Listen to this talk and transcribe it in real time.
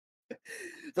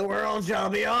The world shall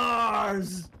be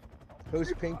ours!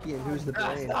 Who's Pinky and who's the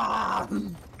brain?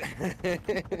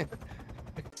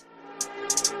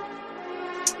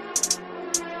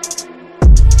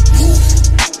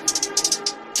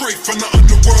 Straight from the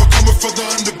underworld, coming from the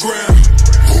underground.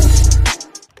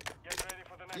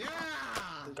 Yeah!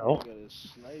 Go.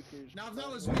 Now if that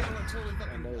was me, I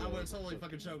would have totally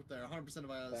fucking choked there. 100% of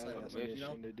my sniper, you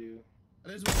know?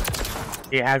 That is what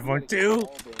He had one too.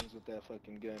 With that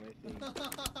fucking gun, I think.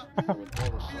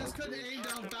 he just couldn't aim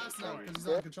down fast enough because he's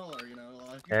on a controller, you know?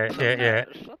 Like. Yeah.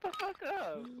 Shut the fuck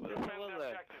up. What the hell is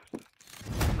that?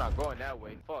 I'm not going that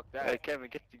way. Fuck that. Hey, Kevin,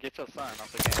 get your sign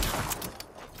off the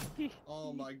game.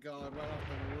 Oh my god, right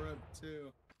off the rip,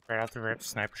 too. Right off the rip,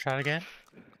 sniper shot again.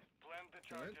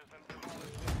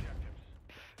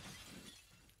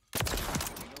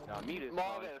 Nah, meet it.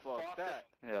 Fuck that.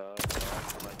 Yeah,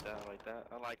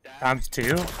 I like that. Times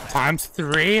 2. Times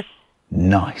 3.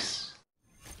 Nice.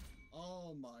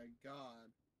 Oh my god.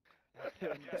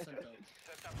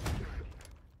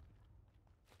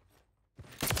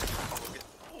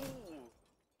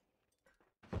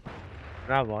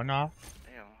 Got one off.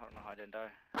 Damn, I don't know how I didn't die.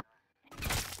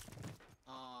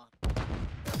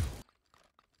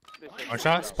 One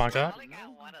shot, spawn shot.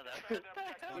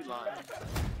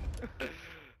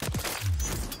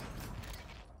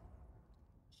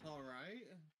 Alright.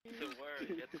 Get to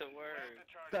work.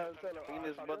 Clean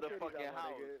this motherfucking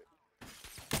house.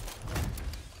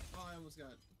 Oh, I almost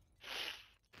got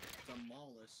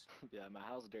demolished. Yeah, my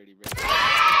house dirty, bro.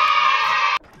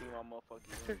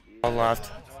 One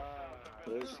left.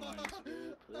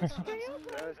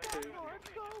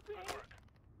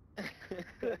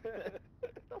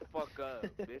 The fuck up,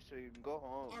 bitch. So you can go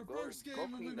home. Our go first game go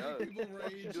when we clean make up. people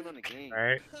What you rage. doing on the game?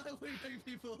 Alright. We make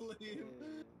people leave.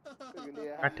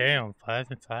 God damn,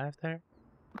 5 and 5 there.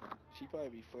 She probably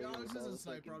be Yeah, flirting this with is all a the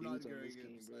sniper. fucking I'm not dudes on very this good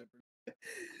game, at bro. sniper.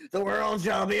 The world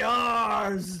shall be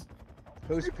ours!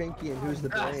 Who's Pinky and who's the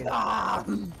brain? I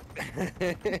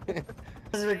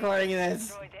was recording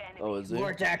this. Oh, is it?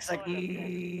 Vortex like,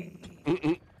 I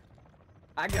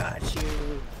got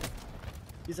you.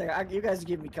 He's like, you guys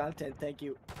give me content, thank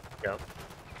you. Yep.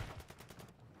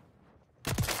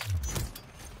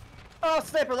 Oh,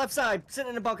 sniper, left side,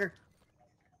 sitting in a bunker.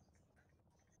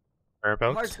 Hard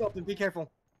Whereabouts? scoping, be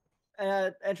careful.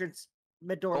 Entrance,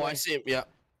 mid door. Oh, I see him. Yeah.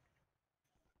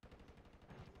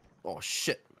 Oh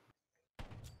shit.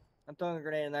 I'm throwing a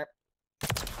grenade in there.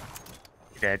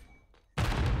 Dead.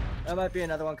 There might be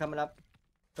another one coming up.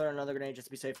 Throw another grenade just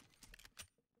to be safe.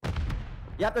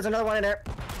 Yep, there's another one in there.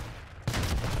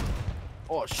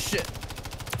 Oh shit.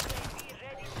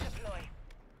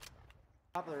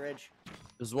 Top of the ridge.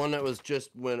 There's one that was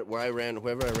just whoever I ran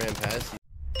past.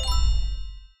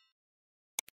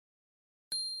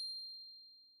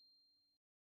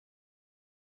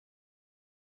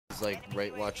 He's like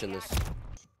right watching this.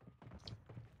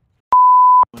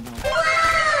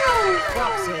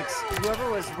 Fuck sakes.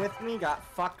 Whoever was with me got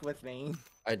fucked with me.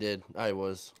 I did. I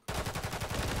was.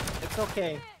 It's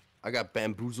okay. I got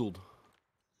bamboozled.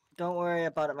 Don't worry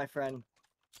about it, my friend.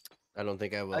 I don't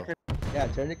think I will. Yeah,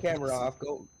 turn the camera off.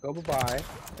 Go bye-bye.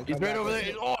 He's right over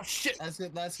there. Oh shit.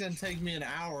 That's gonna take me an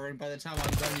hour, and by the time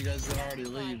I'm done, you guys will already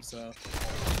leave. So.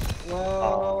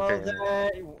 Whoa,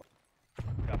 okay.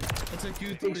 It took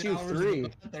you Takes 3 you hours. 3.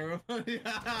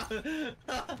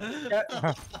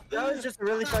 That was just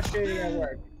really frustrating at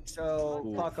work. So,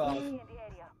 Ooh. fuck off.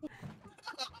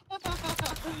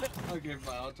 Okay,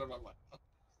 fine. I'll turn my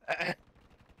mic.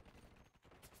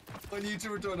 When you two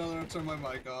were doing another, I'll turn my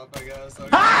mic off. I guess. Okay.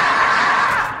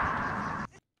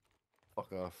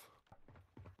 Fuck off.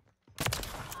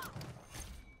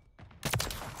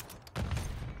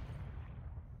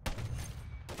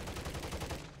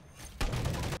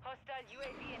 Hostile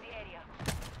UAV in the area.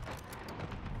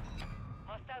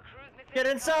 Hostile cruise missile. Get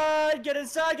inside! Get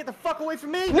inside! Get the fuck away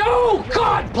from me! No!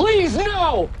 God, please,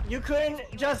 no! You couldn't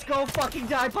just go fucking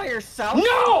die by yourself?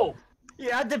 No!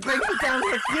 You had to bring me down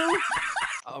with you?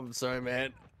 I'm sorry,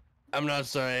 man. I'm not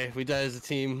sorry. We died as a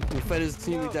team. We fight as a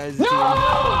team. We died as a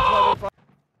No! team.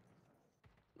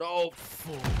 No.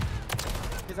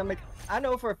 Because I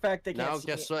know for a fact they can't Now see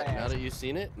guess me what? ass. Now that you've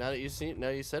seen it, now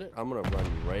you said it, I'm gonna run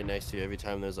right next to you every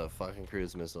time there's a fucking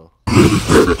cruise missile.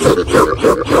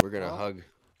 We're gonna hug.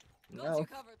 No.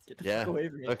 Get the Yeah. fuck away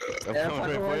from me. Okay, I'm Get the coming fuck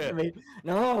right away for from you. me.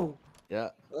 No! Yeah.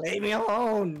 Leave me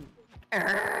alone!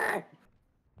 Oh,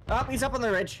 he's up on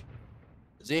the ridge.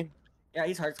 Is he? Yeah,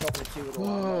 he's hard scoping too with a Oh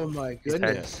longbow. my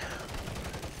goodness.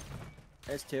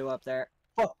 There's 2 up there.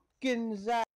 Fucking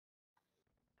Zach.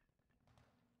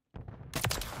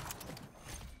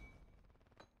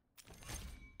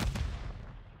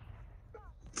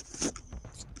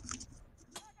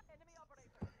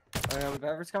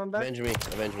 Whoever's coming back. Avenge me.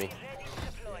 Avenge me.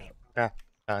 Yeah,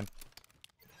 done.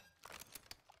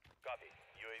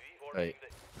 Right.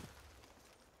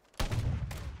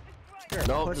 Here,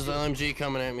 Nope, push there's you. an LMG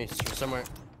coming at me from somewhere.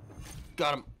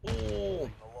 Got him. Oh.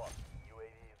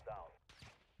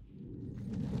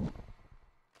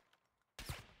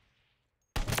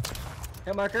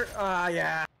 Hit marker. Ah,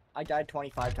 yeah. I died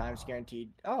 25 times, guaranteed.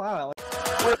 Oh, wow.